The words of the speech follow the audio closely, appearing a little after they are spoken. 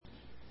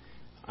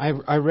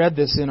I read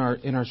this in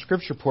our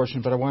scripture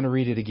portion, but I want to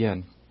read it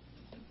again.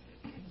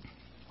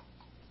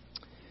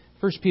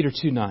 1 Peter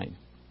 2:9.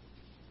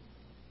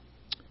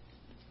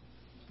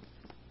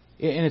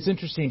 And it's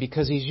interesting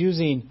because he's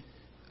using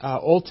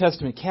Old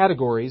Testament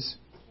categories.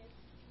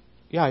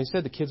 Yeah, he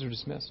said the kids are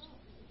dismissed.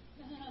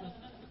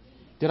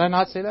 Did I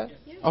not say that?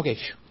 Okay.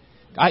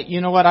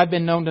 You know what? I've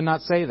been known to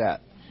not say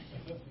that.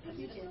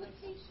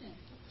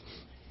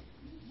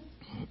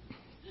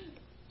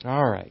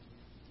 All right.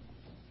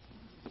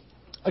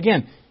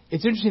 Again,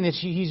 it's interesting that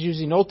he's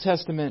using Old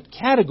Testament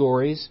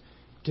categories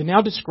to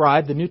now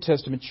describe the New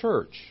Testament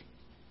church.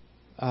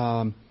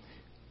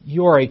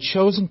 You are a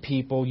chosen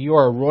people. You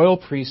are a royal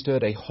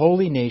priesthood, a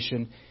holy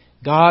nation,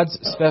 God's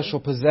special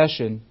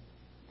possession,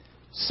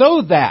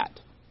 so that,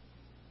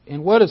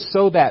 and what does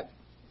so that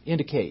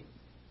indicate?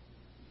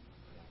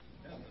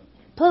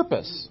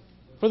 Purpose.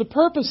 For the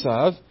purpose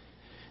of,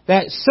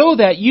 that so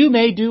that you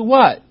may do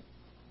what?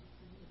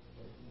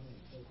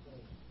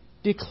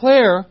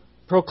 Declare,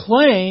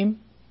 proclaim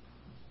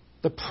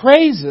the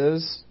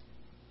praises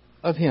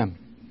of Him.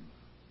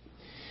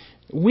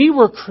 We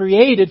were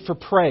created for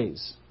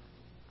praise.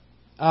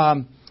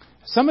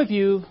 Some of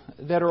you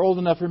that are old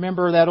enough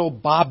remember that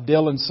old Bob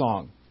Dylan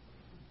song.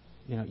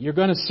 You know, you're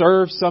going to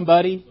serve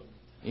somebody.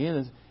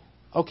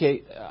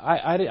 Okay,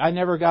 I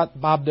never got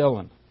Bob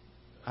Dylan.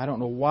 I don't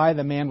know why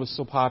the man was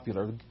so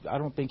popular. I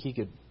don't think he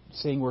could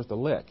sing worth a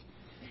lick.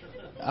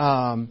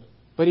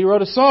 But he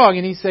wrote a song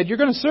and he said, you're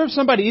going to serve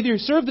somebody. Either you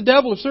serve the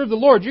devil or serve the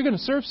Lord. You're going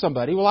to serve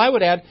somebody. Well, I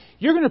would add,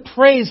 you're going to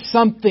praise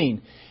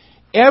something.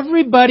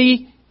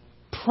 Everybody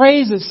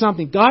praises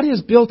something. God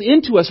has built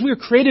into us. We are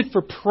created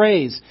for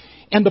praise.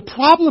 And the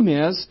problem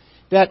is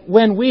that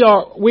when we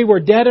were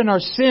dead in our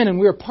sin and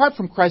we were apart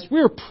from Christ, we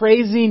were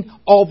praising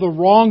all the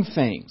wrong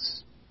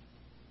things.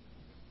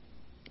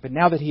 But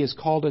now that He has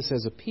called us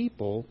as a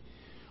people,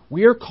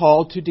 we are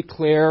called to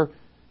declare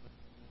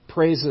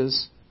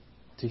praises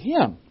to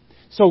Him.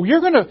 So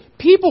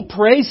people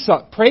praise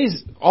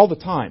all the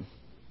time.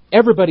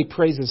 Everybody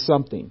praises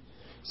something.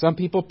 Some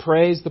people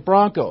praise the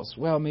Broncos.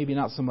 Well, maybe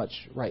not so much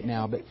right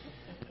now, but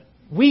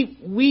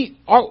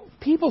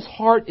people's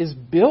heart is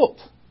built,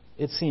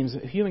 it seems.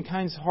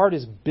 Humankind's heart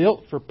is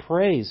built for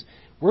praise.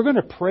 We're going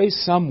to praise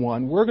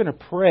someone. We're going to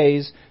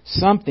praise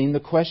something.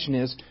 The question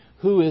is,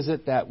 who is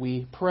it that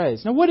we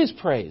praise? Now, what is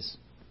praise?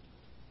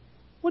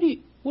 What do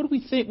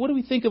we think? What do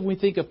we think of when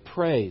we think of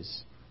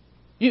praise?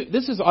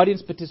 This is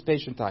audience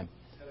participation time.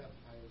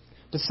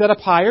 To set up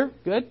higher.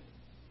 Good.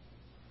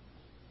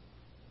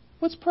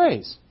 What's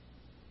praise?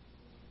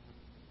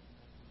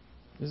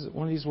 Is it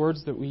one of these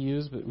words that we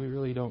use, but we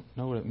really don't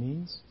know what it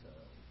means?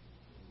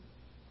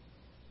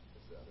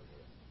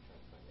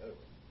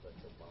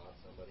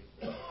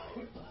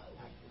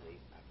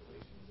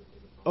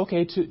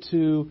 Okay,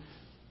 to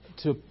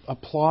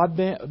applaud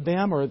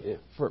them or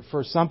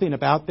for something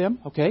about them.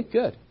 Okay,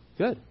 good.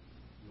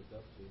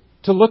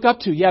 To look up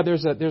to. Yeah,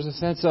 there's a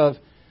sense of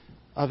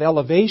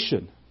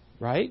elevation,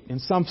 right? In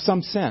some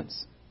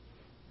sense.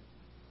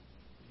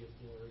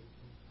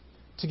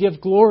 To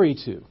give glory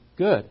to.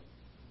 Good.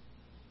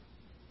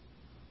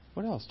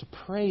 What else? To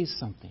praise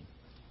something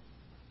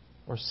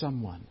or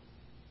someone.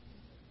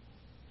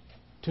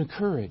 To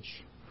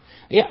encourage.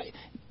 Yeah,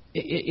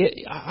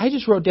 I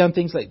just wrote down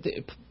things like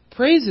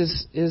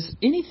praise is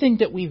anything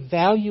that we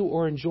value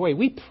or enjoy.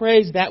 We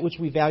praise that which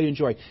we value and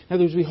enjoy. In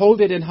other words, we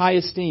hold it in high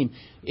esteem.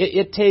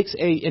 It takes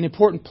an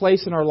important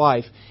place in our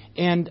life.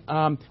 And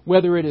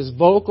whether it is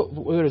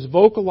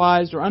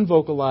vocalized or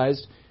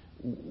unvocalized,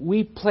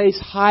 we place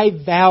high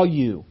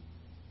value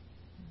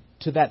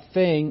to that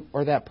thing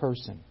or that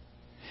person.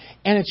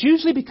 And it's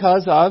usually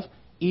because of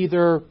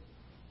either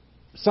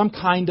some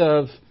kind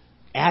of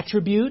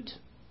attribute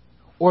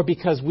or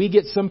because we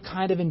get some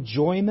kind of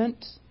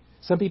enjoyment.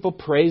 Some people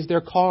praise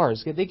their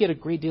cars. They get a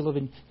great deal of...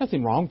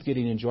 Nothing wrong with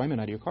getting enjoyment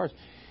out of your cars.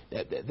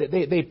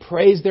 They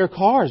praise their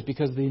cars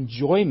because of the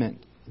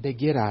enjoyment they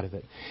get out of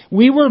it.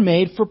 We were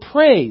made for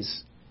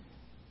praise.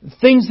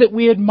 Things that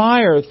we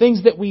admire,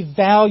 things that we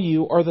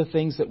value are the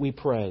things that we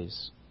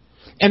praise.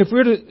 And if we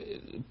were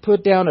to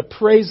put down a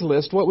praise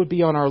list, what would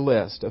be on our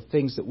list of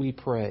things that we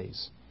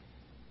praise?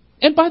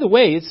 And by the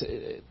way, it's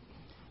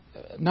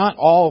not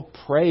all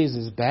praise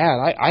is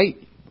bad.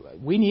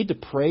 We need to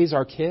praise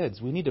our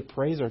kids. We need to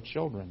praise our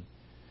children.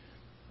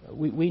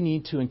 We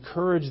need to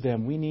encourage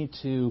them. We need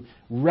to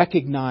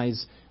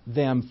recognize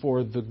them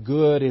for the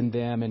good in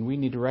them, and we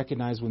need to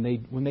recognize when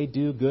they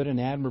do good and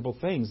admirable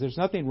things. There's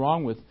nothing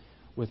wrong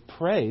with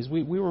praise.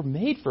 We were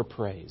made for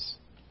praise.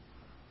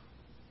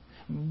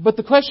 But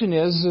the question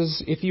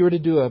is if you were to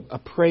do a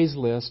praise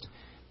list,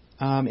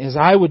 as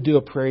I would do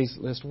a praise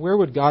list, where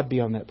would God be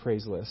on that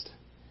praise list?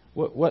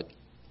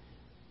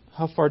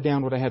 How far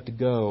down would I have to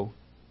go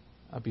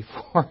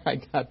before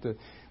I got to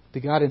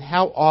God? And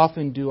how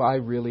often do I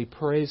really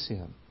praise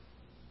Him?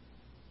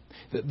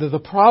 The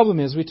problem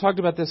is, we talked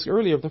about this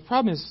earlier, the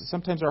problem is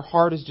sometimes our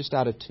heart is just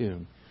out of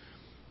tune.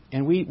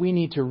 And we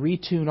need to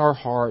retune our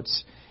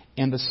hearts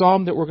And the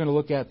psalm that we're going to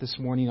look at this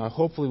morning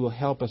hopefully will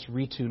help us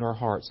retune our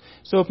hearts.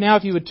 So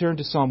if you would turn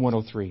to Psalm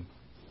 103.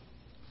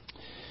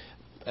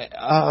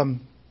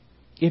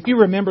 If you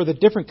remember the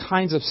different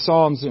kinds of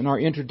psalms in our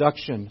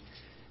introduction,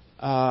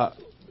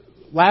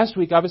 last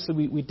week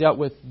obviously we dealt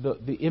with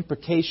the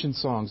imprecation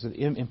songs, the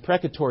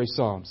imprecatory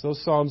psalms,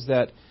 those psalms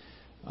that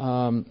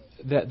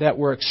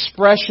were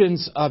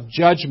expressions of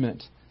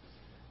judgment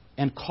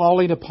and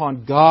calling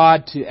upon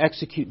God to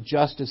execute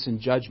justice and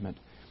judgment.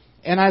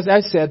 And as I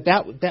said,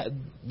 that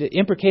the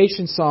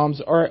imprecation psalms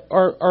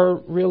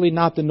are really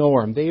not the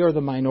norm. They are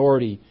the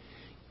minority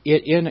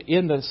in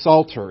the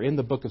Psalter, in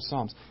the book of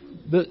Psalms.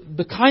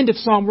 The kind of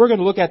psalm we're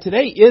going to look at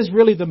today is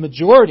really the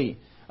majority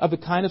of the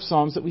kind of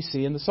psalms that we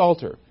see in the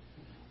Psalter.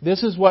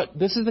 This is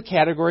the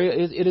category.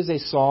 It is a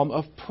psalm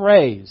of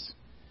praise.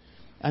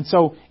 And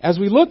so as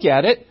we look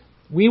at it,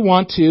 we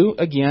want to,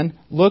 again,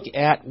 look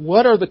at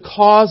what are the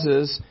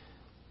causes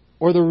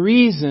or the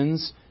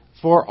reasons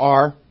for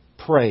our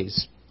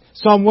praise.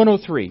 Psalm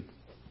 103.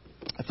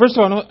 First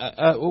of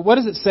all, what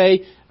does it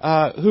say?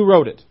 Who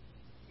wrote it?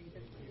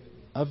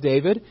 Of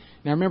David.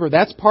 Now remember,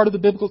 that's part of the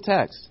biblical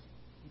text.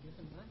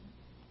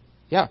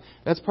 Yeah,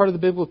 that's part of the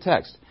biblical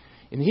text.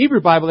 In the Hebrew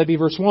Bible, that'd be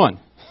verse 1.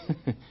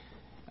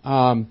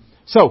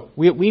 So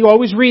we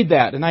always read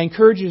that, and I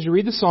encourage you as you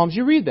read the Psalms,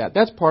 you read that.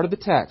 That's part of the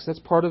text. That's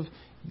part of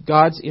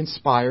God's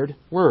inspired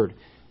word.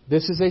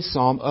 This is a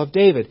psalm of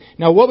David.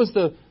 Now, what was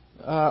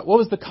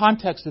the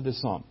context of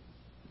this psalm?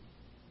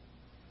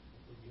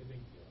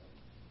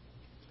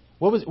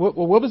 What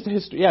was the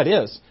history? Yeah, it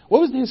is.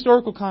 What was the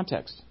historical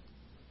context?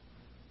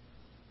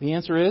 The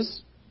answer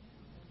is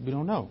we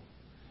don't know.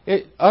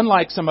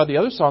 Unlike some of the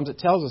other psalms, it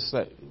tells us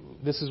that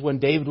this is when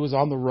David was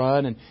on the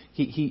run and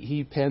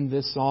he penned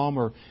this psalm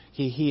or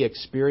he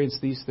experienced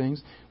these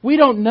things. We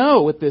don't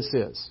know what this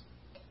is.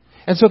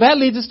 And so that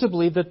leads us to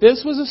believe that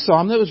this was a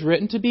psalm that was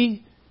written to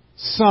be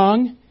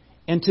sung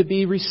and to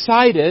be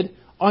recited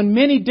on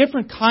many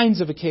different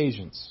kinds of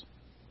occasions.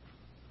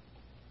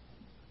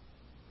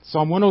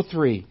 Psalm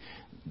 103.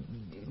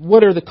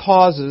 What are the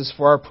causes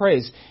for our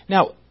praise?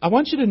 Now, I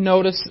want you to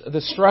notice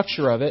the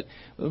structure of it.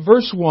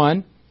 Verse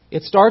 1,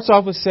 it starts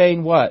off with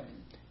saying what?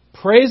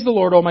 Praise the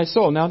Lord, O my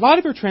soul. Now, a lot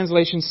of your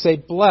translations say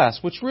bless,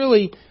 which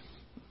really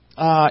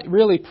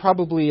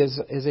probably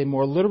is a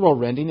more literal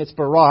rendering. It's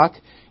barak.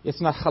 It's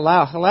not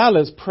halal.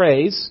 Halal is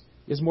praise,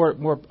 is more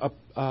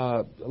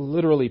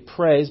literally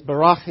praise.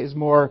 Barak is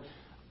more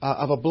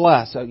of a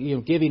bless,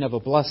 giving of a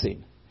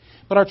blessing.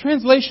 But our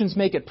translations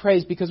make it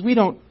praise because we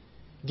don't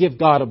give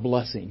God a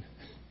blessing.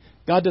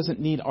 God doesn't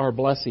need our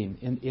blessing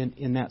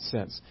in that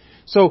sense.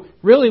 So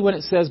really when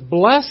it says,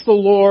 bless the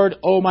Lord,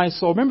 O my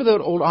soul. Remember that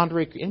old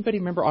anybody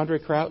remember Andre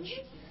Crouch?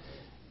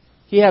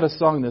 He had a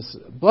song this,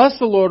 bless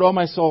the Lord, O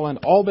my soul, and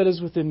all that is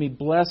within me,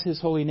 bless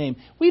His holy name.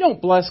 We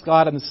don't bless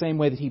God in the same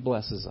way that He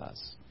blesses us.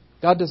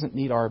 God doesn't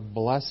need our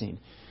blessing.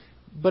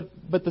 But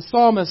the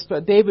psalmist,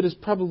 David, is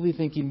probably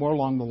thinking more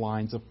along the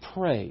lines of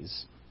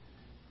praise.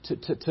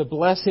 To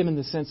bless Him in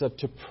the sense of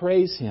to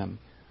praise Him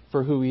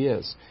for who He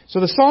is. So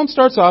the psalm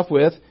starts off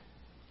with,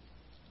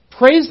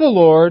 praise the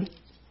Lord,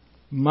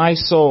 my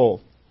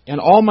soul, and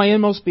all my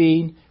inmost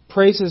being,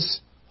 praise His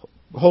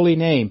holy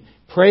name.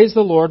 Praise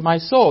the Lord, my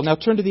soul. Now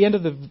turn to the end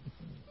of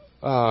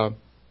the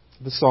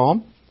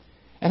psalm.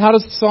 And how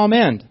does the psalm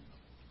end?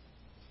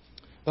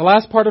 The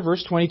last part of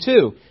verse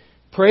 22.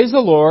 Praise the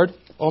Lord,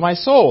 O my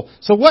soul.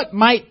 So what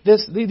might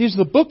these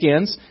are the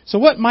bookends, so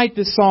what might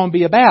this psalm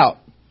be about?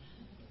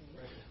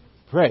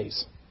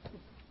 Praise.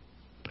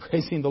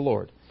 Praising the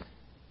Lord.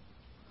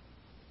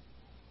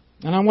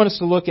 And I want us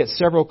to look at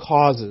several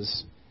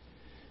causes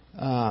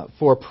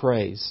for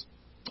praise.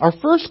 Our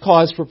first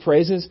cause for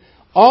praise is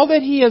all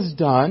that He has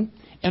done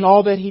and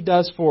all that He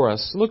does for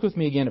us. Look with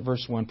me again at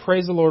verse 1.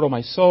 Praise the Lord, O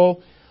my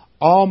soul,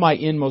 all my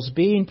inmost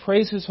being.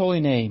 Praise His holy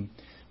name.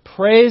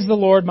 Praise the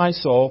Lord, my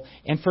soul,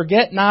 and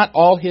forget not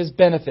all His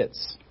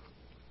benefits.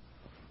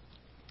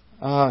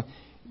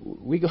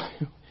 We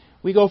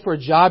go for a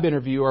job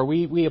interview or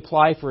we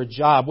apply for a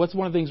job. What's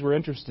one of the things we're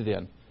interested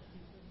in?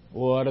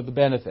 What are the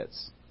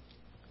benefits?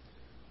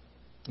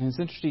 And it's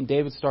interesting,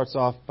 David starts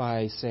off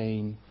by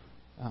saying,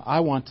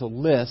 I want to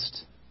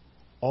list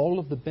all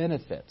of the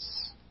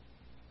benefits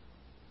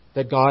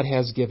that God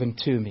has given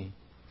to me.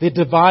 The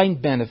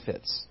divine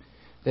benefits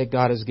that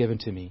God has given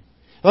to me.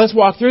 Let's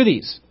walk through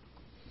these.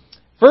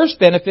 First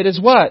benefit is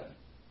what?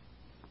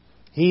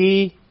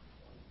 He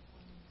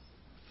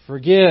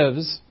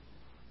forgives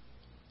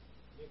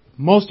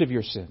most of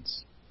your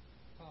sins.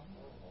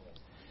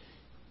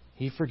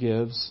 He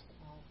forgives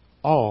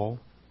all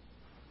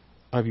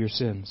of your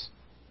sins.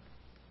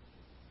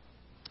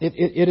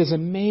 It is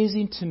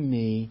amazing to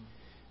me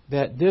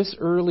that at this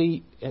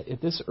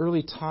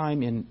early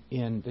time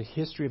in the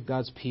history of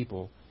God's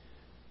people,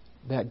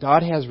 that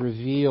God has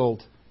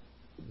revealed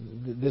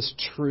this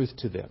truth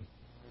to them.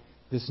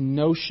 This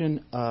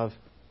notion of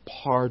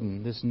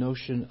pardon, this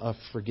notion of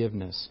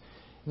forgiveness.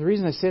 And the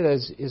reason I say that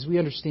is you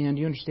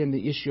understand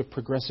the issue of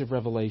progressive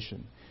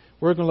revelation.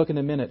 We're going to look in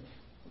a minute.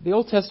 The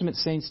Old Testament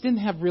saints didn't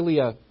have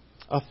really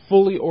a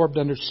fully orbed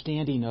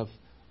understanding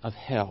of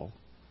hell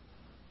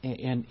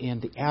and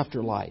the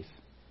afterlife.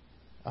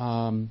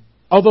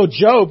 Although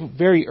Job,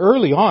 very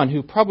early on,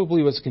 who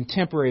probably was a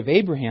contemporary of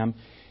Abraham,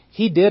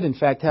 he did, in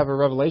fact, have a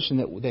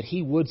revelation that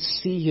he would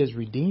see his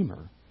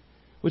Redeemer,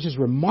 which is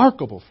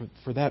remarkable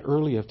for that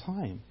early of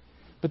time.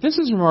 But this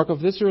is remarkable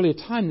for this early of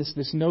time,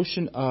 this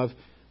notion of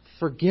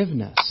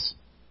forgiveness.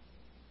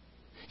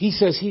 He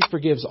says He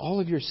forgives all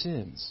of your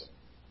sins.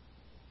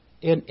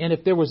 And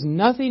if there was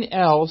nothing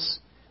else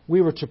we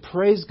were to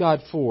praise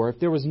God for, if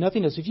there was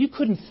nothing else, if you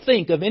couldn't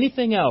think of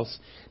anything else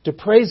to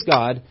praise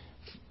God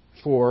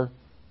for,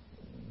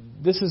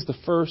 this is the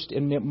first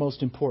and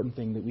most important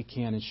thing that we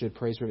can and should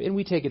praise for. And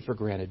we take it for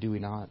granted, do we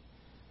not?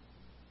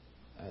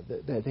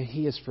 That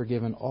He has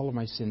forgiven all of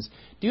my sins.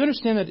 Do you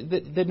understand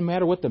that no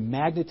matter what the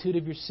magnitude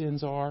of your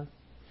sins are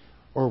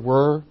or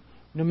were,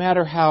 no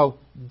matter how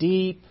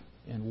deep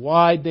and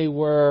wide they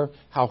were,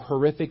 how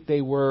horrific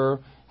they were,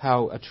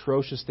 how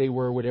atrocious they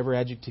were, whatever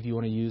adjective you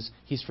want to use,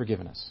 He's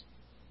forgiven us.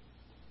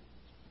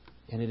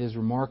 And it is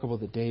remarkable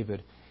that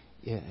David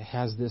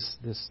has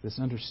this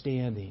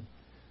understanding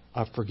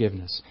of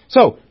forgiveness.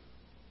 So,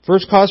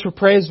 first cause for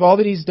praise of all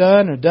that He's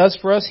done or does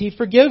for us, He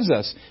forgives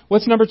us.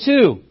 What's number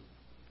 2?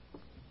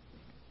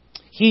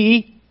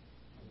 He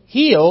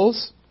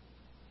heals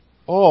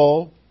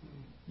all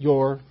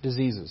your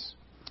diseases.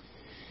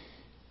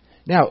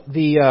 Now,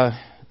 the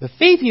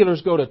faith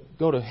healers go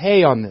to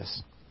hay on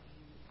this.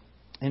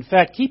 In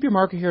fact, keep your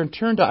marker here and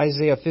turn to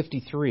Isaiah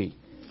 53.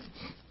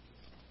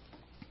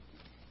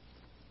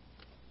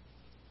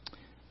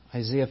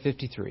 Isaiah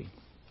 53.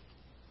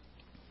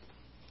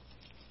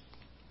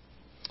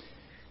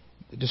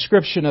 The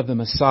description of the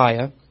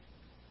Messiah.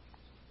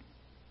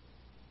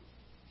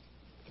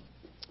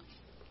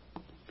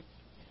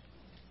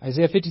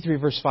 Isaiah 53,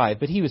 verse 5.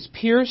 But He was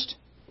pierced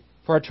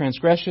for our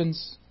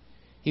transgressions.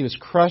 He was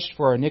crushed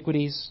for our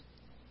iniquities.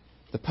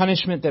 The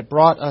punishment that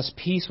brought us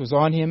peace was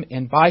on Him,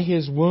 and by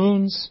His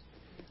wounds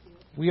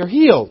we are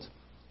healed.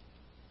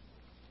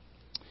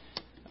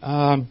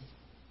 Let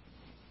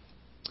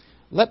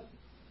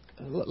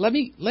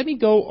me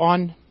go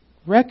on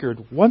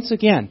record once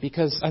again,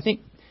 because I think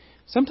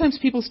sometimes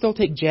people still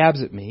take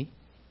jabs at me,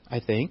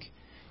 I think,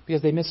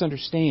 because they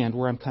misunderstand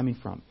where I'm coming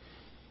from.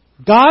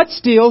 God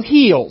still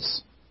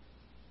heals.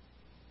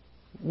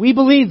 We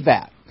believe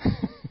that.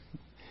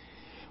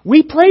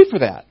 We pray for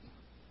that.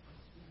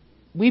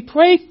 We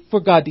pray for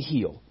God to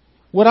heal.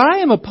 What I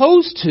am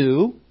opposed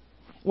to,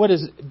 what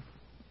is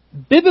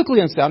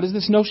biblically unsound, is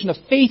this notion of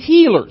faith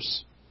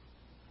healers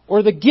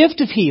or the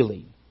gift of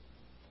healing.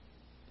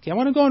 Okay, I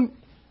want to go and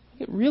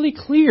get really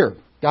clear,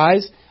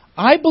 guys.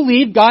 I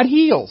believe God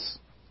heals.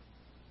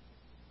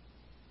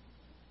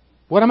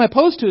 What I'm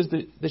opposed to is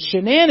the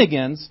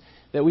shenanigans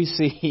that we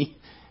see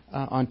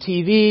on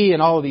TV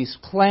and all of these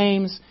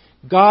claims.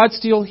 God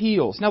still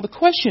heals. Now the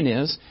question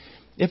is,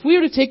 if we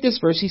were to take this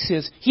verse, He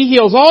says, He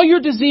heals all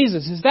your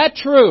diseases. Is that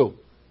true?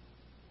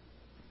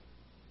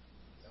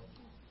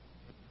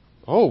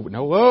 Oh,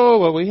 no,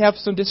 whoa, we have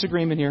some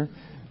disagreement here.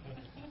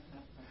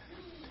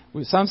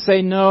 Some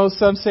say no,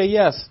 some say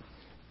yes.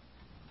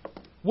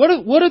 What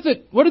are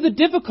the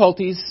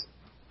difficulties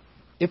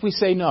if we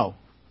say no?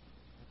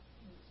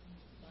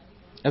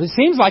 And it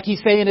seems like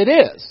He's saying it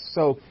is.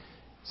 So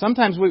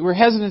sometimes we're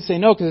hesitant to say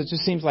no because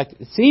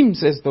it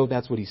seems as though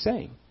that's what He's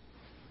saying.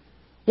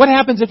 What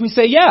happens if we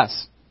say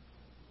yes?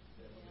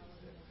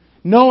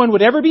 No one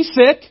would ever be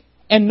sick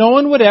and no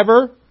one would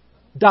ever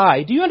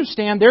die. Do you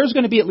understand? There's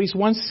going to be at least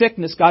one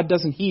sickness God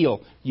doesn't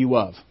heal you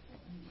of.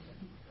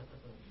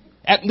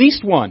 At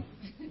least one.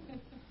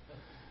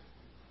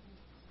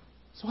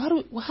 So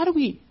how do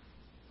we...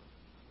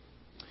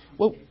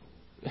 Well,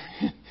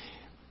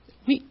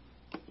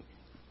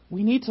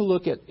 we need to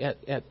look at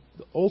the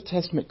Old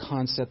Testament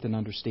concept and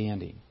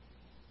understanding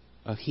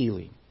of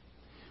healing.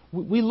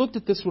 We looked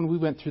at this when we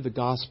went through the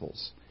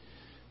Gospels.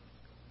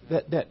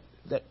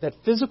 That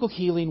physical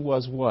healing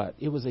was what?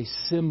 It was a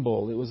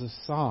symbol, it was a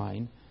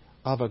sign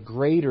of a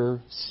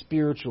greater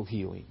spiritual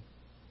healing.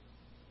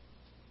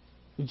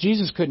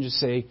 Jesus couldn't just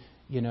say,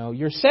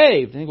 you're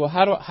saved. And he go,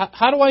 how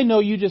do I know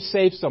you just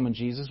saved someone,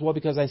 Jesus? Well,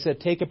 because I said,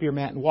 take up your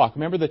mat and walk.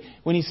 Remember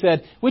when He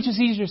said, which is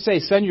easier to say,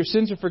 son, your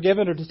sins are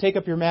forgiven, or to take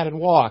up your mat and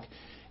walk?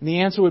 And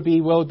the answer would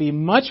be, well, it would be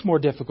much more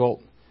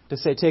difficult to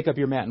say, take up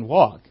your mat and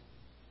walk.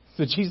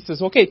 So Jesus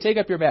says, okay, take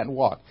up your mat and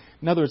walk.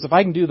 In other words, if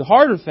I can do the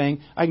harder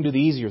thing, I can do the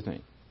easier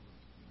thing.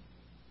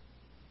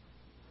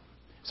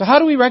 So how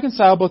do we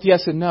reconcile both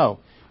yes and no?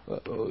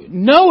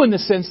 No, in the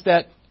sense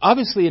that,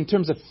 obviously, in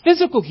terms of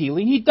physical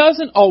healing, He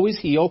doesn't always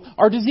heal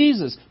our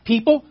diseases.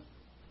 People,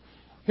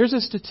 here's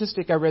a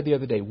statistic I read the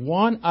other day.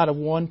 1 out of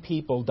 1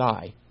 people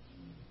die.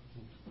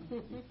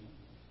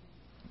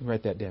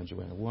 Write that down,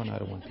 Joanna. 1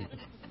 out of 1 people.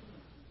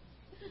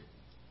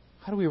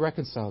 How do we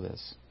reconcile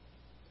this?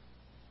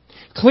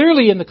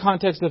 Clearly, in the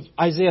context of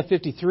Isaiah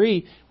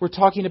 53, we're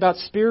talking about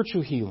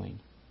spiritual healing.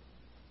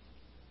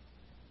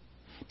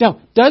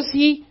 Now, does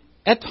He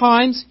at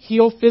times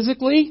heal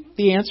physically?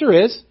 The answer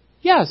is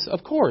Yes,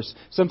 of course.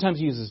 Sometimes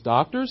He uses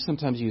doctors.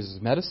 Sometimes He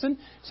uses medicine.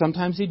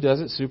 Sometimes He does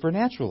it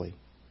supernaturally.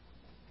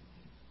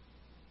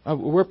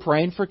 We're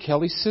praying for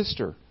Kelly's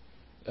sister.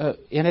 And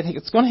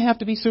it's going to have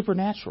to be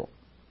supernatural.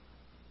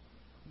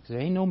 There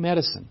ain't no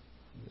medicine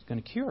that's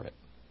going to cure it.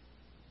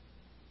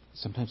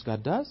 Sometimes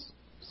God does.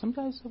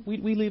 Sometimes we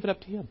leave it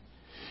up to Him.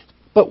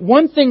 But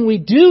one thing we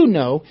do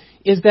know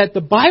is that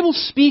the Bible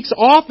speaks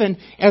often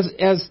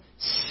as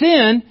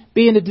sin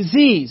being a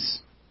disease.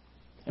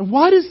 And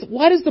why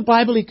does the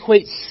Bible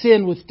equate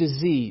sin with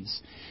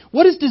disease?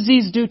 What does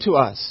disease do to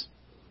us?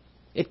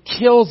 It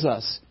kills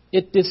us.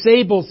 It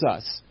disables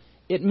us.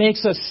 It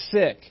makes us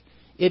sick.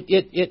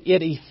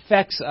 It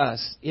affects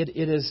us. It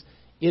is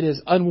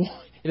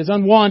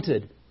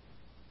unwanted.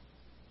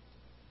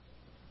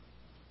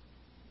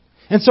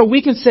 And so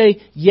we can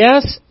say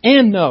yes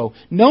and no.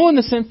 No in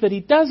the sense that He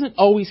doesn't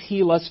always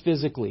heal us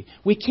physically.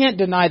 We can't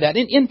deny that.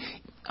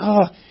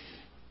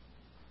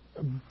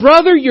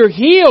 Brother, you're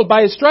healed.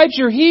 By His stripes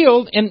you're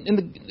healed. And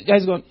the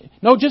guy's going,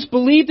 no, just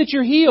believe that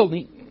you're healed.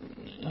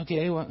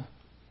 Okay, well,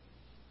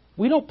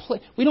 we don't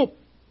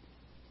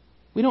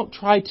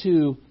try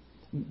to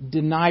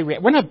deny.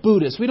 We're not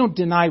Buddhists. We don't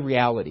deny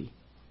reality.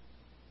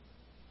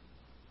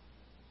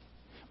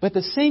 But at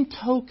the same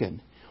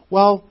token,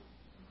 while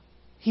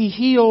He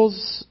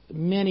heals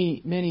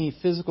many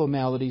physical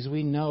maladies,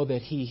 we know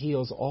that He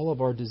heals all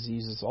of our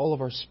diseases, all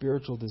of our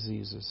spiritual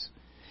diseases.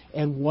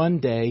 And one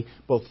day,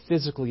 both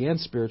physically and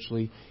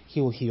spiritually,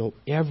 He will heal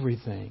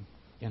everything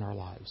in our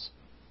lives.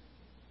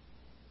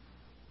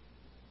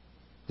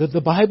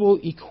 The Bible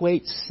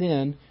equates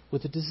sin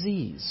with a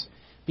disease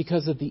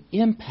because of the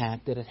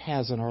impact that it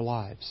has on our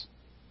lives.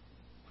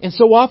 And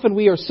so often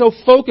we are so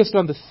focused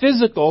on the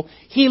physical,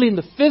 healing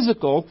the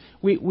physical,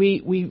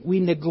 we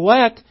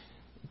neglect,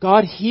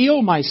 God,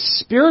 heal my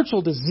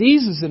spiritual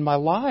diseases in my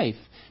life,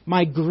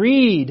 my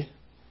greed,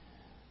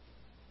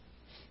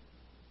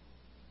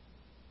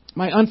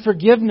 my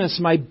unforgiveness,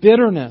 my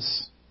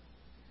bitterness.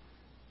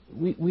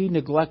 We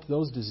neglect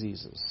those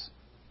diseases.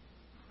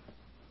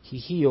 He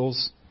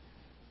heals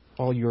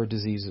all your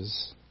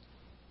diseases.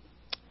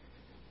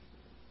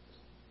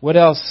 What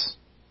else?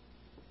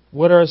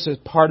 What are as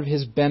part of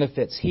His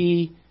benefits?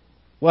 He,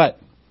 what?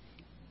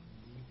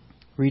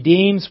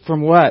 Redeems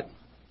from what?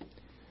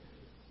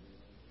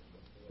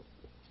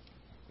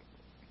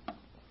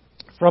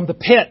 From the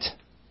pit.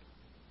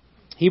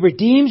 He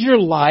redeems your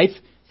life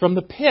from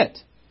the pit.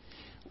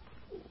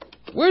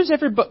 Where's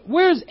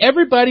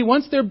everybody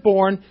once they're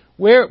born?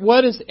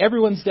 What is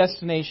everyone's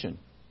destination?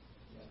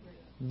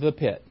 The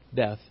pit,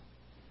 death.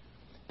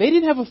 They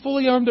didn't have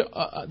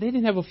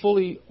a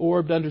fully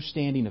orbed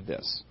understanding of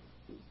this.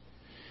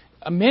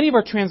 Many of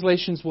our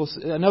translations will.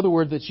 Another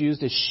word that's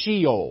used is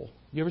Sheol.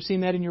 You ever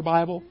seen that in your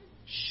Bible?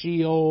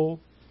 Sheol.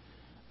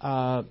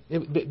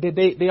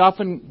 They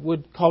often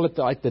would call it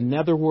like the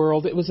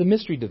netherworld. It was a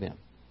mystery to them.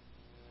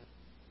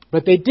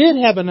 But they did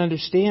have an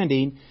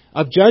understanding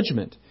of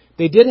judgment.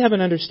 They did have an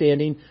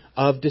understanding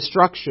of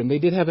destruction.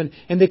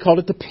 And they called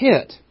it the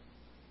pit.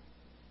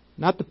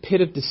 Not the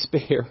pit of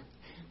despair.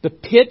 The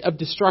pit of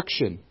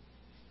destruction.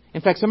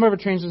 In fact, some of our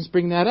translations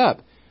bring that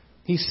up.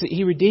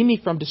 He redeemed me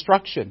from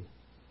destruction.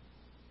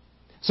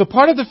 So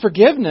part of the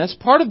forgiveness,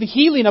 part of the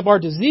healing of our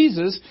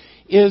diseases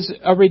is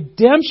a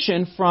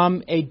redemption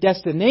from a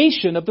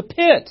destination of the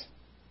pit.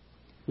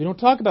 We don't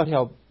talk about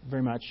hell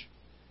very much.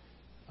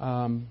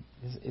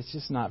 It's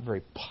just not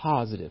very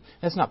positive.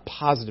 That's not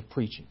positive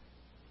preaching.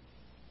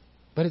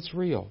 But it's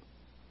real.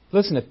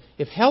 Listen,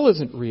 if hell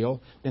isn't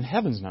real, then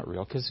heaven's not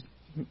real, because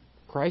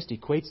Christ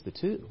equates the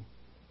two.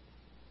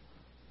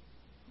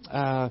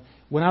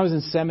 When I was in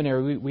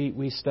seminary,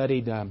 we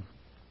studied a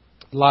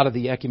lot of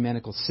the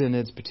ecumenical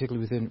synods,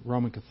 particularly within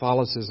Roman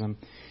Catholicism.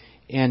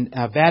 And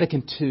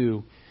Vatican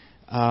II,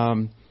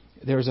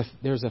 there was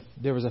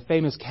a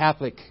famous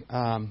Catholic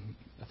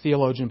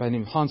theologian by the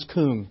name of Hans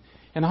Küng.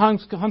 And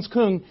Hans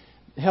Küng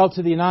held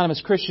to the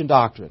anonymous Christian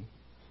doctrine.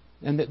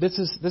 And this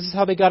is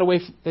how they got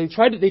away. They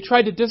tried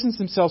to distance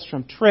themselves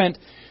from Trent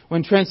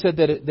when Trent said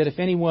that if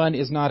anyone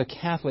is not a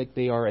Catholic,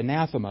 they are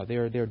anathema.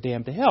 They're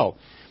damned to hell.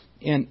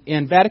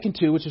 And Vatican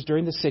II, which was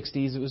during the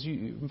 60s, it was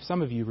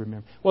some of you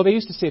remember. Well, they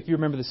used to say if you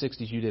remember the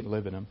 60s, you didn't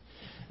live in them.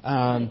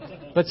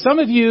 But some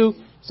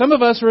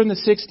of us were in the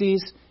 60s.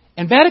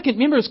 And Vatican,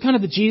 remember, it was kind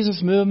of the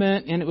Jesus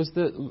movement, and it was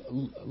the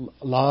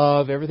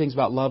love. Everything's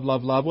about love,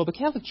 love, love. Well, the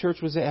Catholic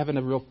Church was having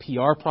a real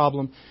PR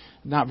problem,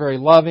 not very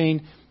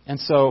loving. And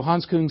so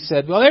Hans Küng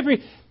said, well,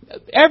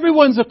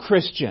 everyone's a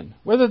Christian,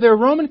 whether they're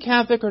Roman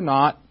Catholic or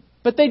not,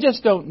 but they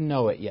just don't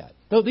know it yet.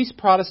 Though these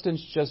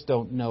Protestants just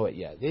don't know it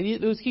yet.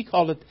 He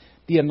called it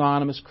the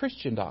anonymous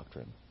Christian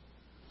doctrine.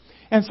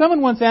 And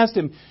someone once asked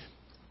him,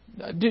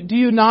 do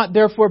you not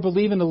therefore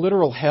believe in the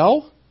literal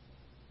hell?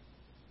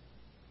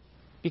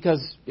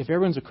 Because if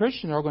everyone's a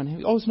Christian, they're all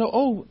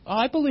going,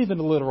 I believe in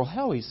the literal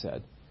hell, he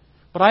said.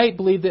 But I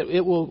believe that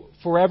it will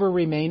forever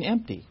remain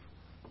empty.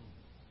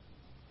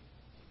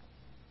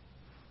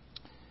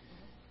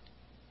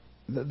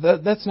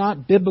 That's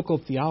not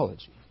biblical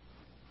theology.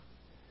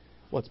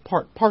 Well, it's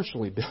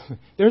partially biblical.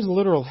 There's a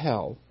literal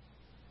hell,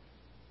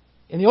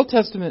 In the Old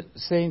Testament,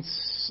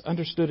 saints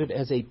understood it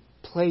as a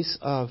place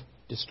of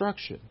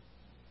destruction.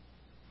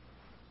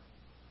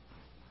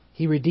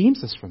 He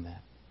redeems us from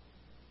that.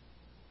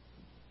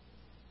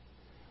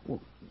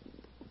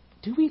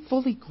 Do we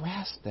fully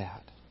grasp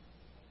that?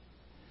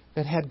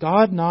 That had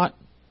God not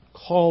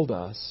called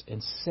us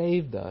and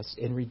saved us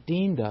and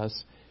redeemed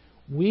us,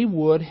 we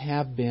would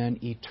have been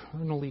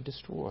eternally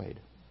destroyed.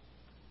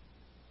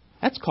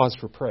 That's cause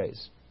for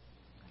praise.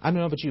 I don't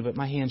know about you, but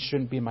my hands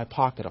shouldn't be in my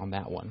pocket on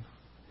that one.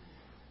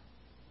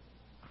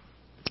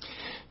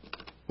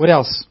 What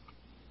else?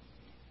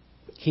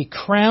 He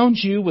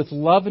crowns you with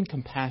love and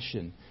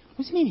compassion.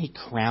 What does it mean He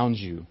crowns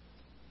you?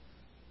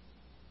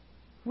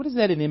 What is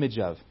that an image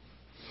of?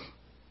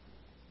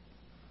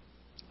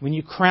 When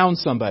you crown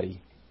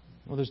somebody.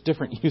 Well, there's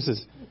different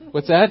uses.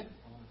 What's that?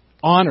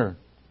 Honor.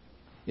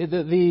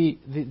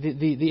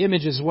 The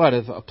image is what?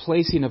 Of a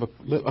placing of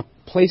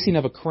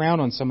a crown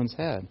on someone's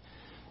head.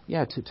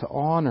 Yeah, to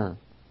honor.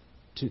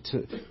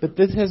 But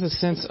this has a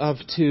sense of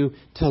to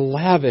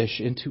lavish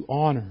and to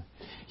honor.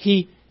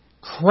 He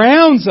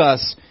crowns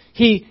us.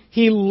 He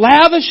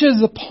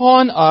lavishes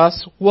upon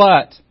us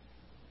what?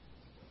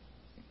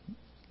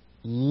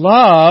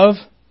 Love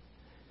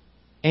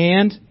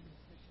and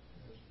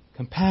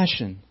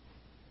compassion.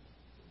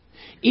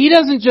 He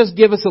doesn't just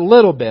give us a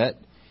little bit.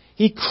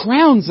 He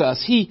crowns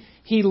us. He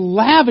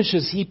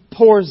lavishes. He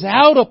pours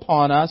out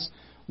upon us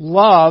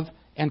love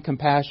and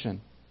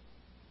compassion.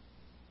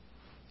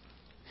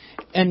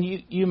 And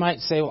you might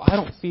say, well, I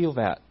don't feel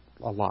that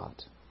a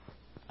lot.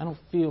 I don't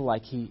feel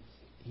like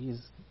He's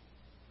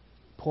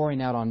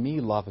pouring out on me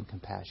love and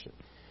compassion.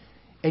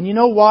 And you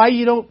know why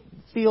you don't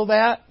feel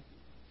that?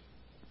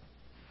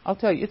 I'll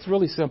tell you, it's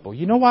really simple.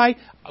 You know why?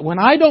 When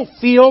I don't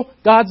feel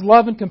God's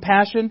love and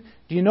compassion,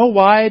 do you know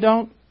why I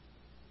don't?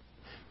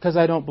 Because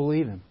I don't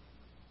believe Him.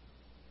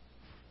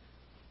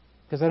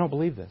 Because I don't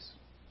believe this.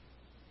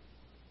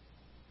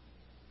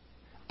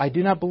 I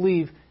do not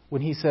believe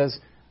when He says,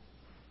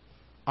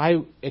 I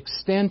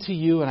extend to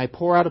you and I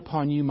pour out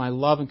upon you my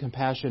love and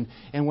compassion.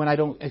 And when I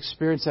don't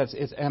experience that,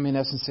 I'm in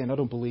essence saying, I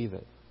don't believe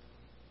it.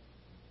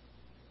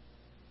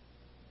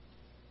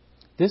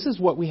 This is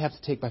what we have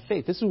to take by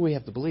faith. This is what we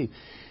have to believe.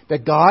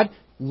 That God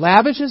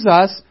lavishes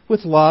us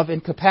with love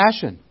and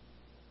compassion.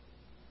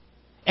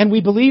 And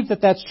we believe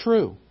that that's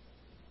true.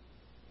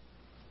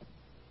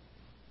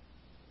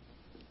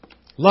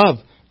 Love,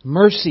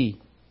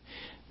 mercy.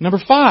 Number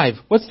 5,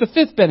 what's the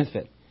 5th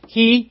benefit?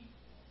 He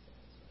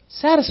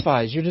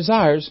satisfies your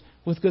desires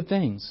with good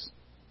things.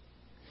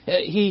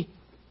 He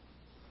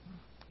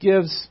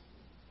gives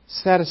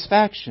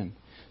satisfaction.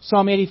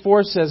 Psalm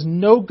 84 says,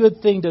 no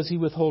good thing does He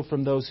withhold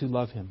from those who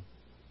love Him.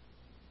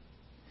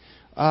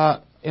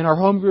 In our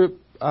home group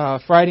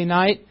Friday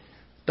night,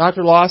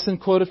 Dr. Lawson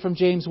quoted from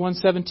James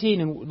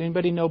 1:17. And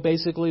anybody know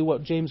basically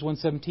what James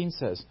 1:17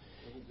 says?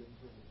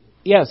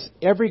 Yes,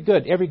 every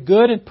good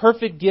and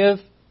perfect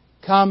gift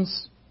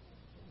comes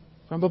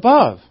from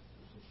above.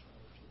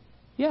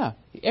 Yeah,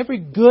 every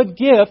good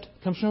gift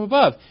comes from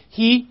above.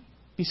 He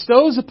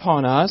bestows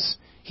upon us,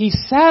 He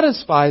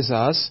satisfies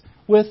us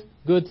with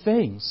good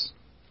things.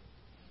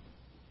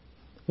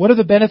 What are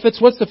the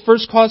benefits? What's the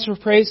first cause for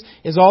praise?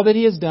 Is all that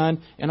He has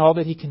done and all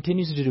that He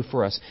continues to do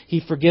for us. He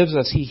forgives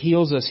us, He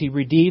heals us, He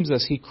redeems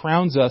us, He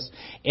crowns us,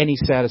 and He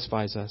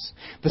satisfies us.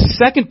 The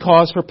second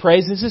cause for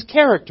praise is His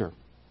character.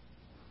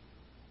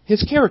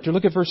 His character.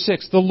 Look at verse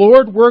 6. The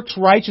Lord works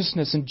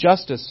righteousness and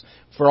justice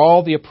for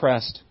all the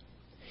oppressed.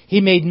 He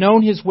made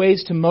known His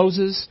ways to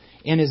Moses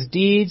and His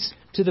deeds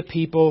to the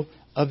people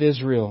of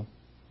Israel.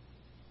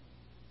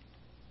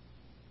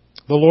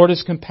 The Lord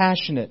is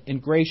compassionate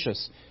and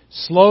gracious,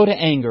 slow to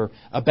anger,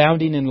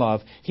 abounding in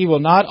love. He will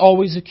not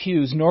always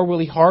accuse, nor will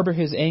He harbor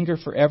His anger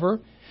forever,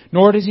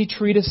 nor does He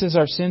treat us as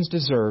our sins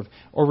deserve,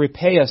 or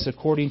repay us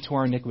according to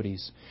our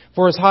iniquities.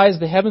 For as high as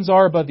the heavens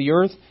are above the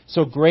earth,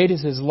 so great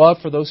is His love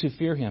for those who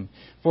fear Him.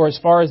 For as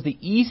far as the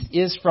east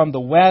is from the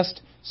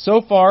west,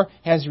 so far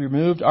has He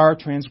removed our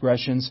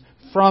transgressions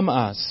from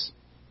us.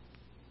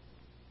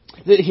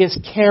 His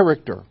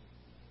character.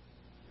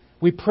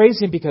 We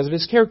praise Him because of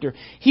His character.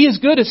 He is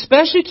good,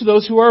 especially to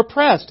those who are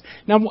oppressed.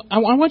 Now, I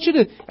want you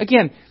to,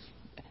 again,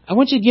 I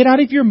want you to get out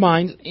of your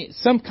mind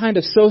some kind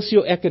of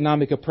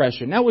socioeconomic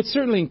oppression. Now, it would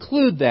certainly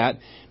include that,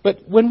 but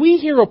when we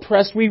hear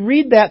oppressed, we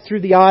read that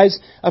through the eyes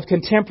of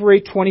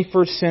contemporary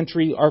 21st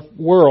century our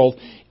world.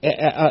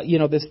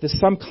 This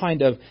some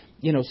kind of,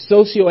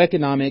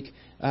 socioeconomic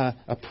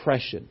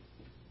oppression.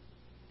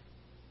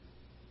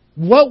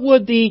 What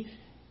would the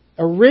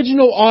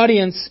original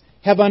audience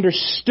have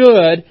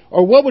understood,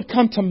 or what would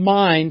come to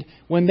mind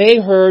when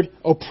they heard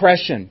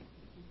oppression?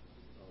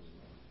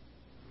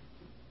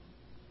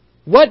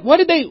 What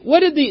did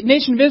the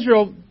nation of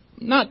Israel,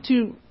 not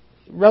too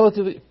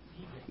relatively,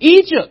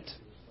 Egypt,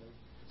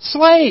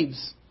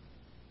 slaves.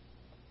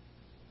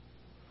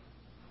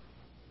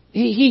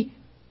 They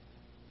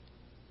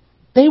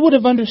would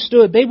have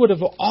understood, they would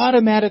have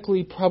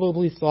automatically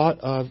probably thought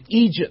of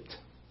Egypt.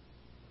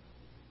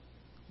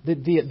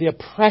 The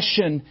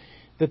oppression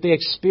that they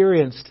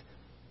experienced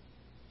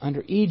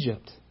under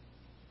Egypt.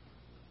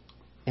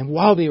 and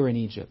while they were in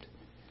Egypt.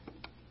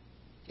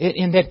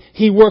 And that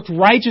He worked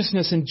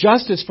righteousness and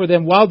justice for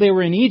them while they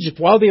were in Egypt,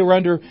 while they were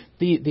under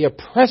the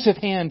oppressive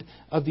hand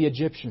of the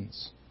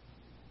Egyptians.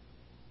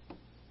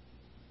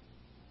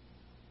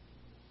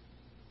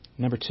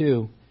 Number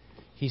 2,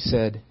 He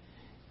said,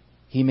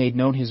 He made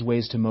known His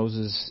ways to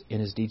Moses and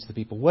His deeds to the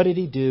people. What did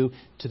He do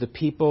to the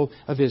people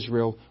of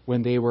Israel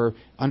when they were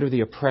under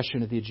the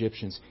oppression of the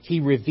Egyptians? He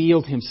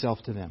revealed Himself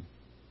to them.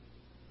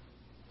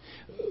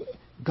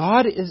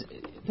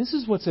 This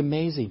is what's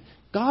amazing.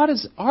 God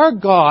is our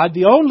God,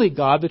 the only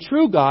God, the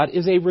true God,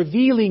 is a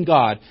revealing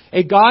God.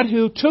 A God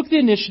who took the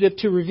initiative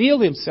to reveal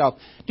Himself.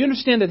 Do you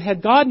understand that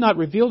had God not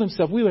revealed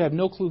Himself, we would have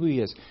no clue who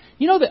He is?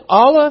 You know that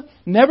Allah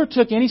never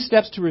took any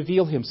steps to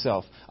reveal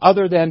Himself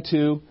other than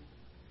to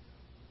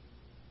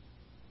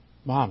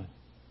Muhammad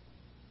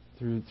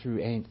through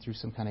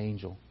some kind of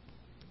angel.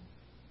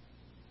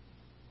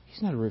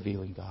 He's not a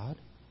revealing God.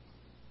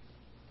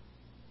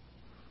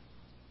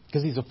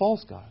 Because He's a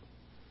false God.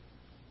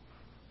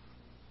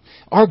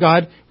 Our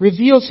God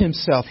reveals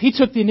Himself. He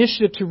took the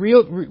initiative to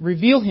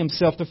reveal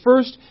Himself. The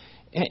first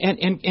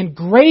and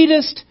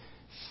greatest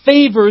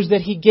favors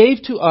that He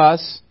gave to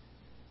us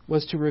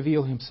was to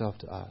reveal Himself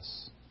to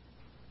us.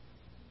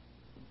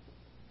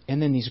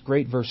 And then these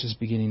great verses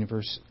beginning in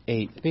verse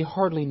 8. They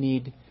hardly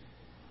need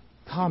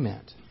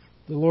comment.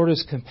 The Lord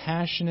is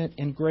compassionate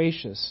and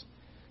gracious,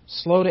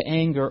 slow to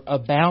anger,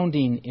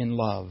 abounding in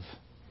love.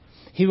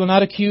 He will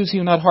not accuse, He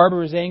will not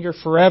harbor His anger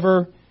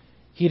forever.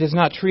 He does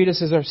not treat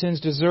us as our sins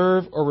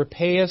deserve or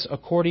repay us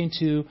according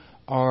to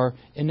our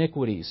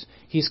iniquities.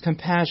 He's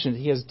compassionate.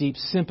 He has deep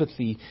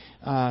sympathy.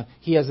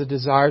 He has a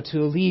desire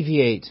to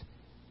alleviate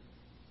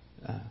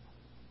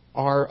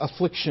our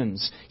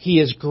afflictions.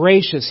 He is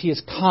gracious. He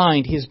is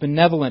kind. He is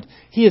benevolent.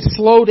 He is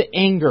slow to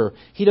anger.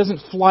 He doesn't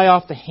fly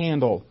off the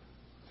handle.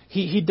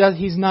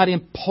 He's not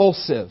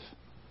impulsive.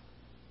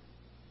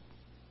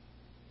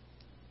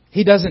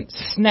 He doesn't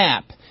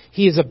snap.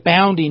 He is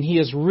abounding. He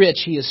is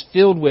rich. He is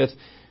filled with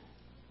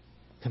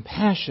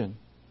compassion.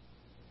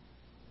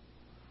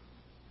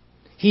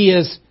 He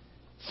is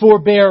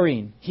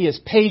forbearing. He is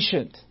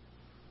patient.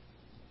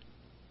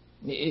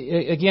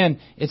 Again,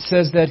 it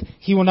says that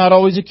He will not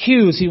always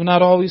accuse. He will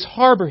not always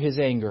harbor His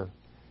anger.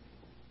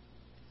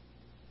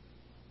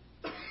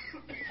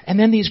 And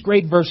then these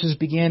great verses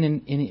begin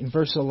in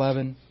verse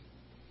 11.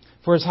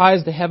 For as high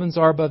as the heavens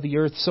are above the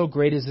earth, so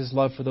great is His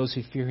love for those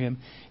who fear Him.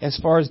 As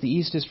far as the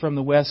east is from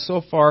the west,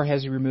 so far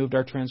has He removed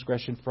our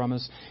transgression from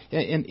us.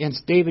 And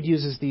David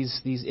uses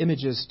these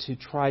images to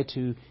try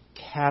to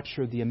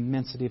capture the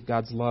immensity of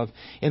God's love.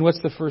 And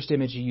what's the first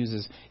image he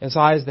uses? As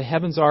high as the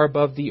heavens are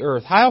above the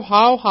earth. How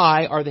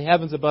high are the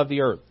heavens above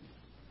the earth?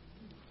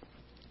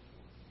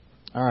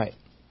 All right.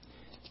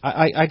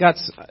 I got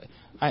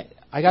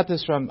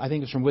this from, I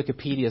think it's from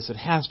Wikipedia, so it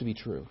has to be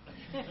true.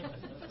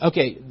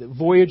 Okay,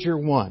 Voyager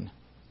 1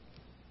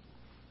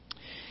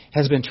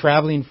 has been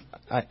traveling,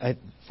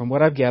 from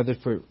what I've gathered,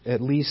 for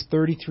at least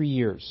 33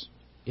 years.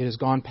 It has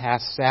gone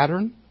past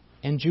Saturn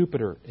and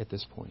Jupiter at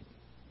this point.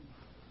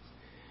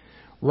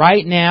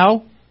 Right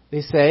now,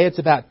 they say it's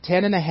about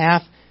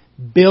 10.5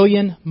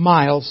 billion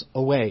miles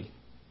away,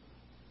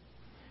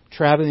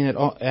 traveling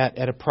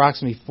at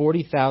approximately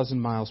 40,000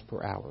 miles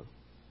per hour.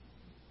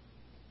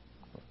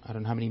 I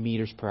don't know how many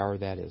meters per hour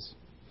that is.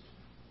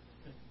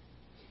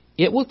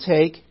 It will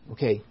take,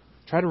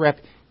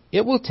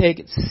 it will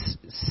take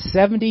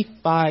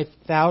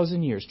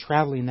 75,000 years,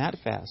 traveling that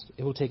fast.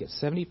 It will take it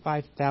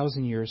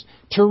 75,000 years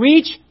to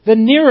reach the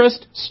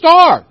nearest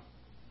star.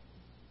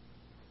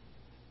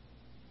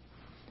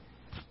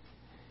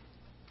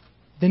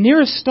 The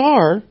nearest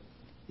star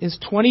is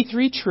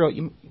 23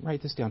 trillion,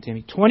 write this down,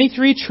 Tammy,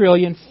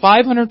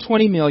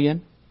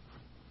 23,520,000,000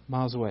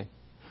 miles away.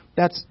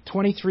 That's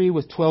 23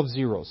 with 12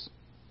 zeros.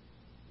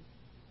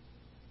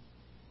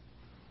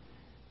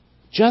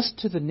 Just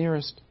to the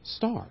nearest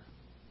star.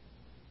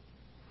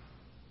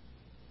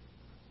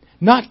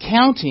 Not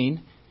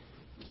counting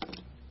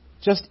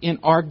just in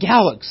our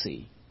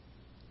galaxy.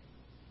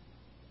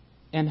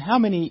 And how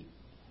many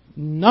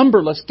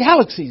numberless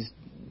galaxies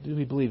do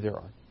we believe there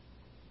are?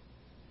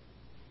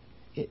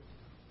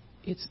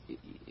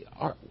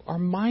 Our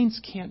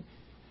minds can't.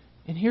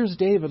 And here's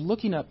David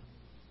looking up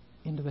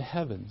into the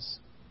heavens.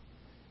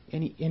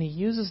 And he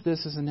uses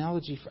this as an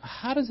analogy for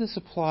how does this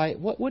apply?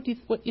 What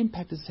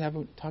impact does this have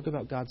when we talk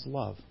about God's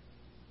love?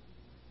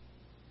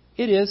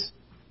 It is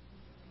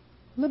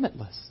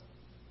limitless.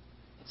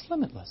 It's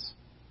limitless.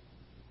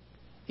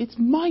 It's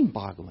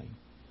mind-boggling.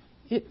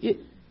 It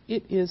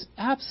is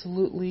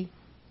absolutely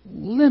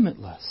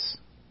limitless.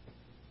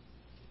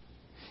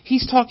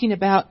 He's talking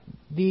about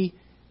the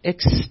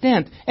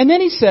extent. And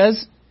then he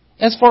says,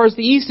 as far as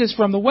the east is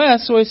from the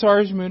west, so as far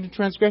as removed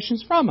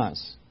transgressions from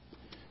us.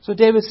 So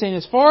David's saying,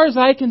 as far as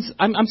I can,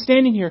 I'm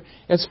standing here,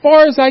 as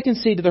far as I can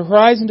see to the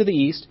horizon to the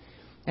east,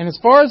 and as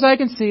far as I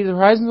can see to the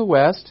horizon to the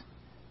west,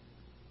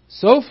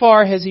 so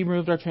far has He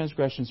removed our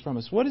transgressions from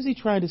us. What is He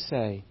trying to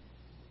say?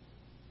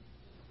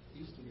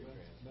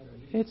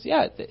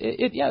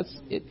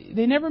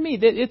 They never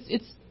meet.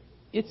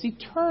 It's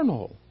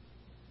eternal.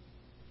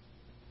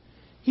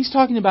 He's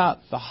talking about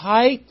the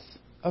height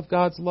of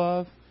God's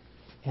love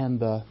and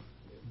the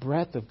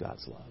breadth of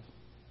God's love.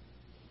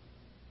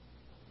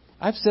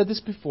 I've said this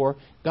before.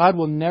 God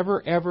will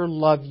never, ever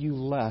love you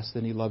less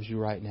than He loves you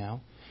right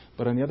now.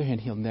 But on the other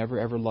hand, He'll never,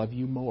 ever love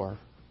you more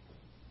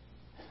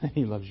than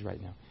He loves you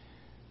right now.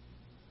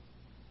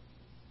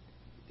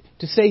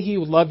 To say He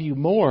will love you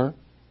more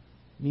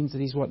means that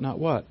He's not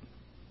what?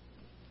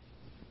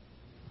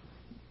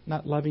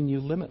 Not loving you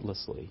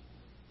limitlessly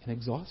and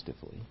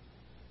exhaustively.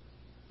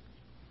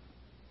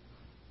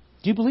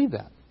 Do you believe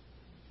that?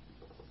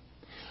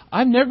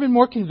 I've never been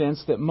more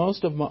convinced that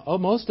most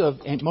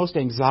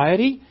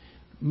anxiety,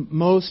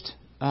 most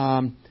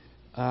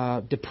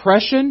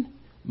depression,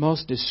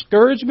 most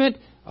discouragement,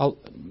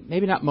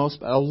 maybe not most,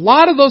 but a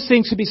lot of those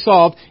things could be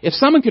solved if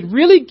someone could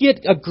really get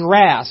a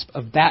grasp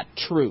of that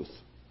truth.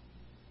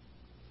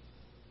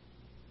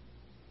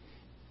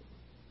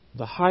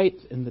 The height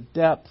and the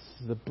depth,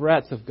 the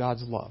breadth of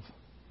God's love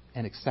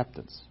and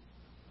acceptance.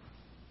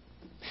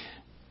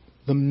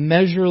 The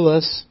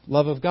measureless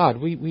love of God.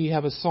 We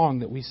have a song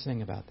that we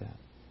sing about that.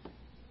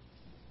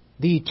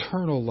 The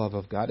eternal love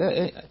of God.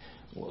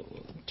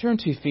 Turn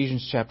to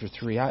Ephesians chapter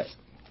 3.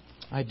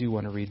 I do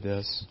want to read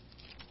this.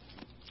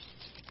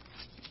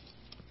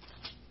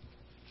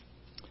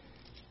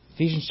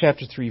 Ephesians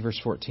chapter 3, verse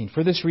 14.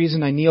 For this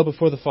reason I kneel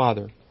before the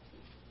Father.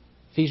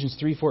 Ephesians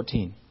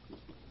 3:14.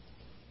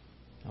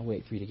 I'll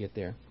wait for you to get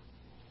there.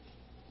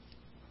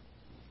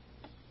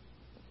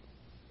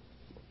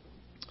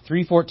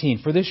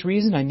 3:14. For this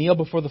reason I kneel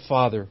before the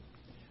Father,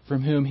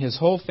 from whom His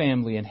whole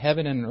family in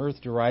heaven and on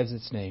earth derives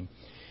its name.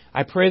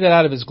 I pray that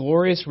out of His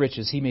glorious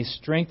riches He may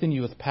strengthen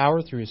you with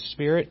power through His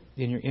Spirit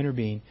in your inner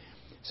being,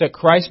 so that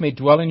Christ may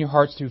dwell in your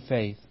hearts through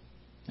faith.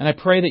 And I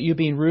pray that you,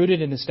 being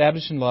rooted and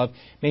established in love,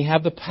 may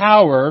have the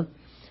power,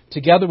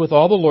 together with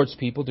all the Lord's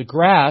people, to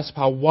grasp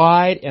how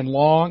wide and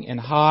long and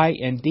high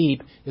and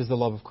deep is the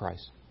love of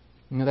Christ.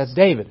 You know, that's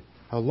David.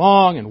 How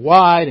long and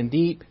wide and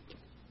deep.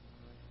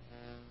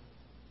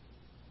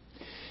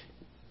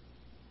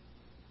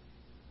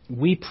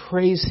 We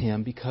praise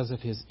Him because of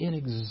His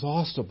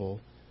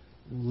inexhaustible,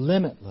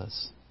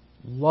 limitless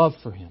love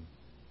for Him.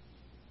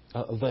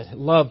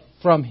 Love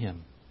from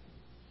Him.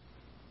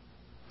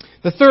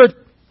 The third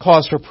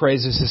cause for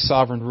praise is His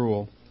sovereign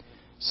rule.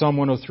 Psalm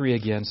 103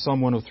 again.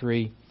 Psalm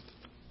 103.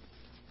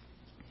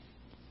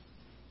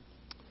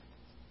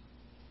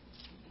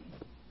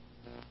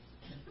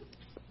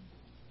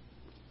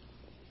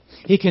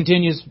 He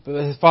continues,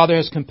 the Father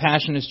has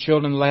compassion on His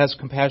children, and has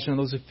compassion on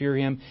those who fear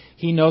Him.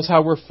 He knows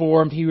how we're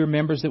formed. He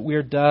remembers that we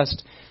are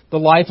dust. The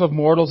life of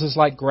mortals is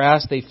like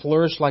grass. They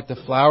flourish like the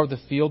flower of the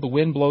field. The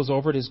wind blows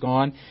over, it is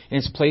gone, and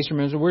its place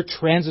remains. We're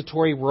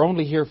transitory. We're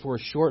only here for a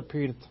short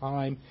period of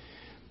time.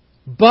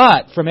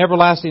 But from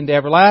everlasting to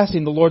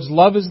everlasting, the Lord's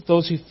love is with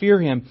those who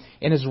fear Him,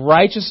 and His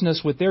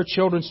righteousness with their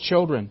children's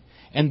children.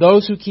 And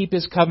those who keep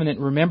His covenant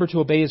remember to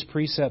obey His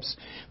precepts.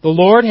 The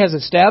Lord has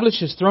established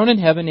His throne in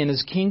heaven, and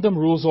His kingdom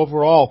rules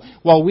over all.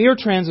 While we are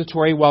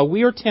transitory, while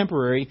we are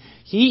temporary,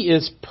 He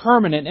is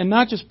permanent, and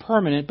not just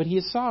permanent, but He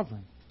is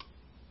sovereign.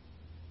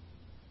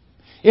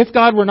 If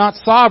God were not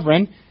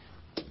sovereign,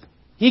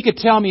 He could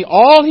tell me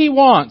all He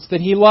wants that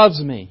He loves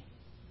me.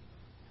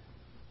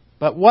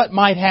 But what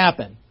might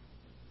happen?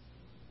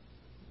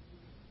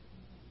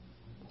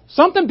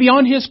 Something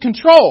beyond His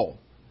control.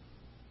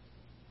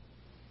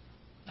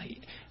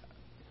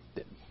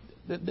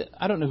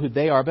 I don't know who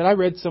they are, but I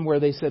read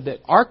somewhere they said that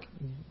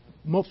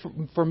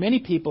for many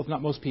people, if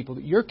not most people,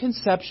 your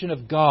conception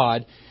of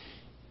God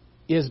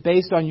is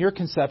based on your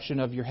conception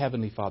of your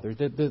Heavenly Father.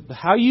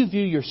 How you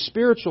view your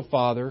spiritual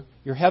Father,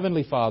 your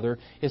Heavenly Father,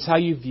 is how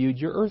you viewed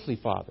your earthly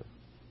father.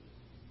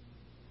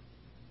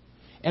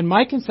 And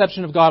my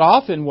conception of God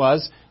often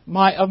was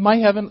my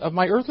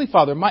earthly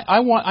father.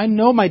 I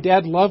know my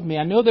dad loved me.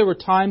 I know there were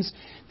times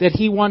that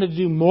he wanted to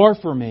do more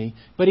for me,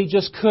 but he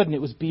just couldn't.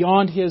 It was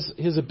beyond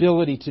his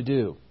ability to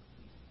do.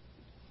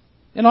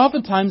 And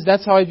oftentimes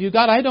that's how I view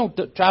God. I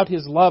don't doubt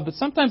His love, but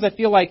sometimes I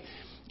feel like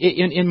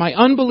in my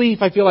unbelief,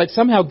 I feel like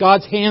somehow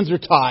God's hands are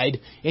tied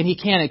and He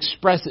can't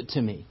express it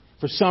to me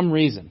for some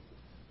reason.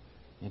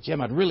 And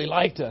Jim, I'd really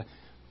like to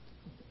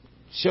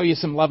show you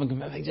some love and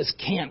compassion. I just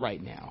can't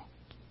right now.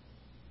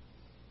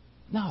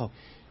 No.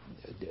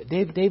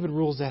 David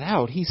rules that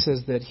out. He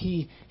says that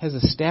He has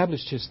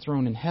established His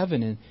throne in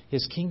heaven and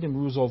His kingdom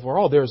rules over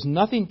all. There's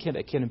nothing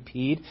that can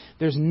impede.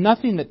 There's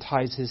nothing that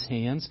ties His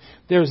hands.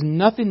 There's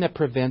nothing that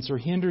prevents or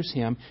hinders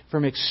Him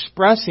from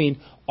expressing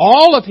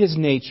all of His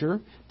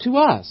nature to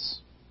us.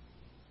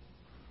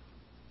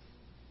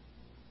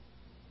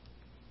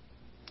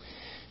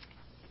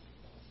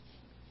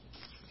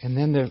 And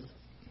then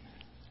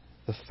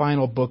the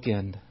final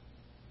bookend.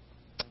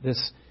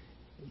 This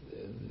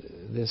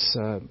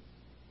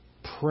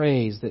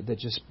praise that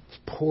just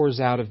pours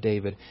out of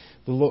David.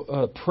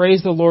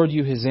 Praise the Lord,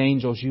 you His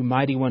angels, you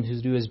mighty ones who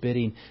do His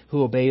bidding,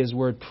 who obey His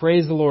word.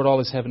 Praise the Lord, all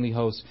His heavenly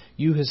hosts,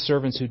 you His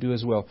servants who do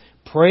His will.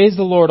 Praise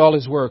the Lord, all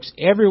His works,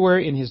 everywhere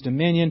in His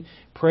dominion.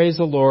 Praise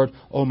the Lord,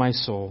 O my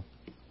soul.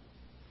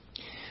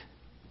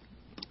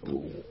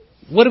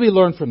 what do we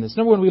learn from this?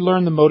 Number one, we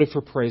learn the motive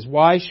for praise.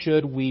 Why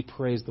should we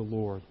praise the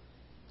Lord?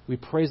 We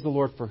praise the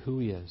Lord for who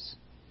He is.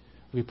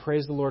 We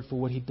praise the Lord for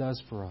what He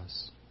does for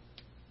us.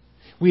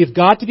 We have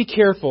got to be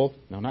careful.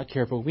 No, not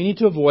careful. We need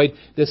to avoid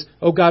this,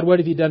 oh God, what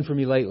have you done for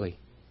me lately?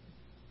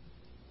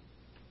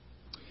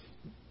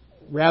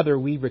 Rather,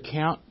 we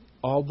recount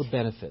all the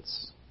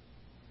benefits.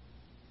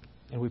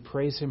 And we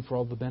praise Him for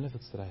all the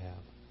benefits that I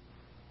have.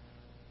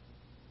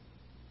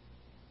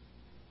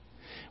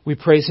 We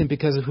praise Him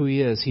because of who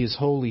He is. He is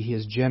holy. He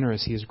is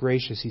generous. He is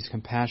gracious. He's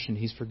compassionate.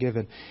 He's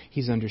forgiven.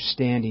 He's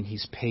understanding.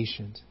 He's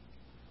patient.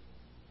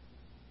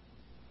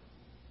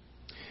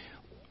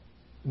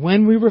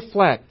 When we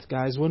reflect,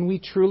 guys, when we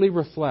truly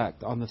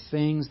reflect on the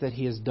things that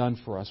He has done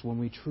for us, when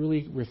we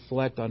truly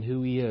reflect on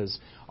who He is,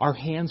 our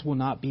hands will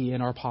not be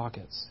in our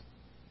pockets.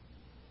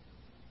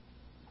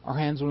 Our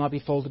hands will not be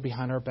folded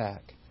behind our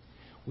back.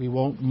 We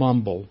won't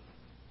mumble.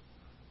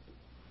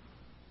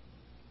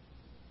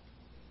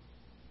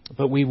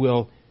 But we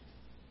will,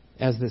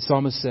 as the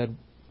psalmist said,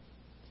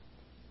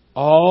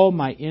 all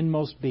my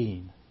inmost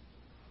being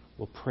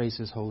will praise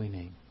His holy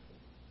name.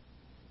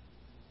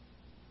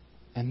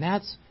 And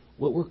that's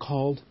what we're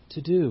called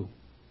to do,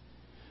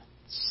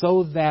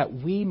 so that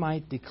we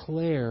might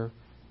declare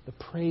the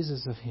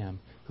praises of Him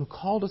who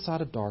called us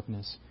out of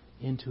darkness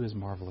into His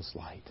marvelous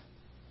light.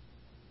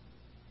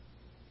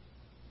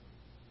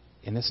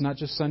 And that's not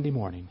just Sunday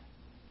morning.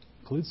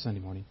 It includes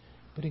Sunday morning,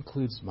 but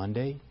includes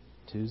Monday,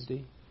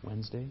 Tuesday,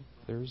 Wednesday,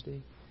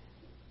 Thursday.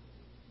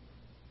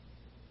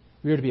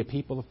 We are to be a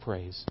people of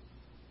praise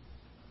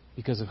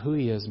because of who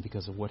He is and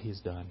because of what He has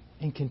done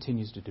and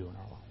continues to do in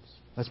our lives.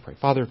 Let's pray.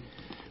 Father,